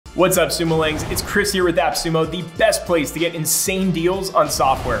What's up, Sumolings? It's Chris here with AppSumo, the best place to get insane deals on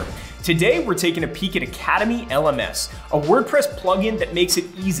software. Today, we're taking a peek at Academy LMS, a WordPress plugin that makes it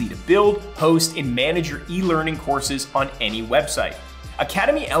easy to build, host, and manage your e-learning courses on any website.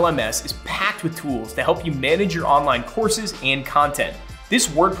 Academy LMS is packed with tools to help you manage your online courses and content. This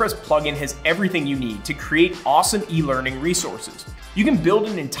WordPress plugin has everything you need to create awesome e-learning resources. You can build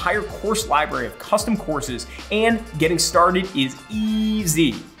an entire course library of custom courses, and getting started is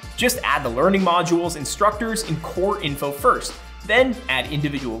easy. Just add the learning modules, instructors, and core info first. Then add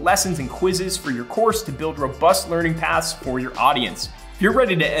individual lessons and quizzes for your course to build robust learning paths for your audience. If you're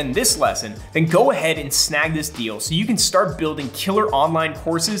ready to end this lesson, then go ahead and snag this deal so you can start building killer online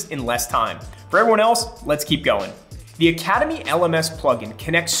courses in less time. For everyone else, let's keep going. The Academy LMS plugin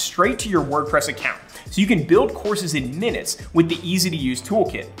connects straight to your WordPress account, so you can build courses in minutes with the easy-to-use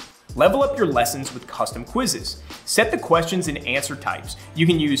toolkit. Level up your lessons with custom quizzes. Set the questions and answer types. You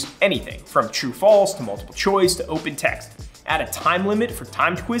can use anything from true-false to multiple choice to open text. Add a time limit for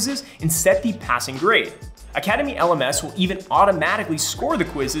timed quizzes and set the passing grade. Academy LMS will even automatically score the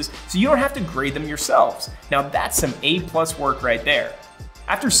quizzes so you don't have to grade them yourselves. Now that's some A+ work right there.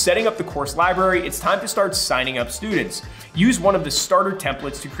 After setting up the course library, it's time to start signing up students. Use one of the starter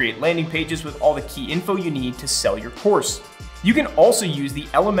templates to create landing pages with all the key info you need to sell your course. You can also use the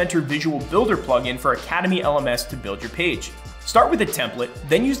Elementor Visual Builder plugin for Academy LMS to build your page. Start with a template,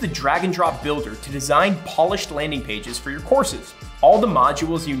 then use the drag and drop builder to design polished landing pages for your courses. All the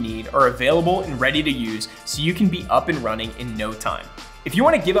modules you need are available and ready to use, so you can be up and running in no time. If you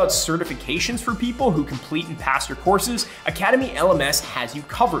want to give out certifications for people who complete and pass your courses, Academy LMS has you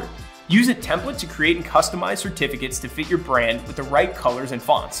covered. Use a template to create and customize certificates to fit your brand with the right colors and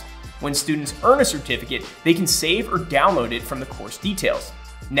fonts. When students earn a certificate, they can save or download it from the course details.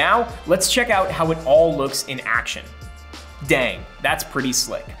 Now, let's check out how it all looks in action. Dang, that's pretty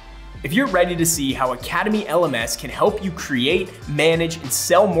slick. If you're ready to see how Academy LMS can help you create, manage, and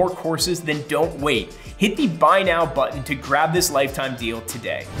sell more courses, then don't wait. Hit the Buy Now button to grab this lifetime deal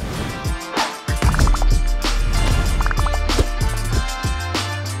today.